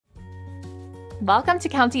Welcome to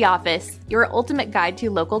County Office, your ultimate guide to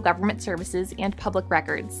local government services and public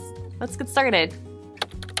records. Let's get started.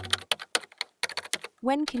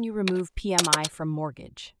 When can you remove PMI from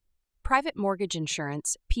mortgage? Private mortgage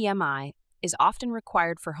insurance, PMI, is often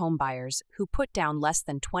required for home buyers who put down less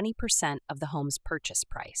than 20% of the home's purchase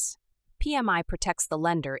price. PMI protects the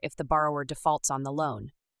lender if the borrower defaults on the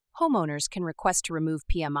loan. Homeowners can request to remove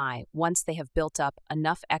PMI once they have built up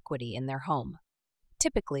enough equity in their home.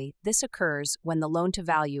 Typically, this occurs when the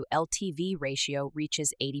loan-to-value LTV ratio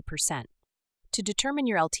reaches 80%. To determine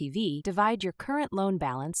your LTV, divide your current loan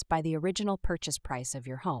balance by the original purchase price of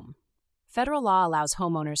your home. Federal law allows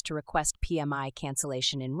homeowners to request PMI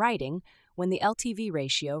cancellation in writing when the LTV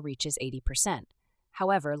ratio reaches 80%.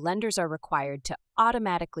 However, lenders are required to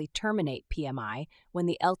automatically terminate PMI when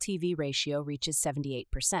the LTV ratio reaches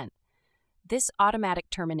 78%. This automatic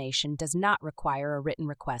termination does not require a written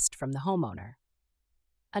request from the homeowner.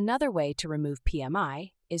 Another way to remove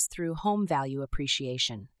PMI is through home value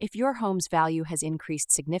appreciation. If your home's value has increased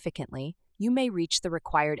significantly, you may reach the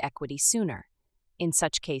required equity sooner. In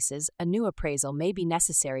such cases, a new appraisal may be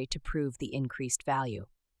necessary to prove the increased value.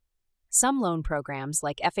 Some loan programs,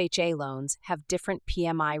 like FHA loans, have different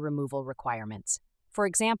PMI removal requirements. For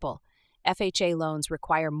example, FHA loans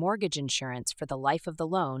require mortgage insurance for the life of the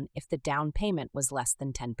loan if the down payment was less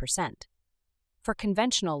than 10%. For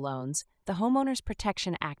conventional loans, the Homeowners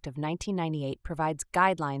Protection Act of 1998 provides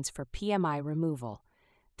guidelines for PMI removal.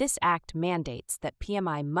 This act mandates that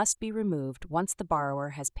PMI must be removed once the borrower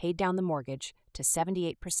has paid down the mortgage to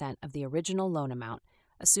 78% of the original loan amount,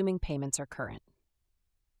 assuming payments are current.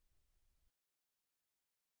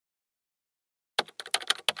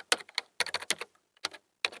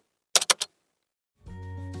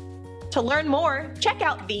 To learn more, check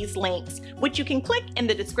out these links, which you can click in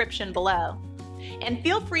the description below. And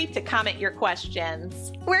feel free to comment your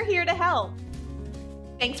questions. We're here to help.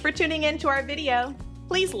 Thanks for tuning in to our video.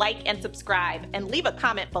 Please like and subscribe and leave a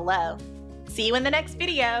comment below. See you in the next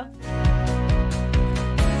video.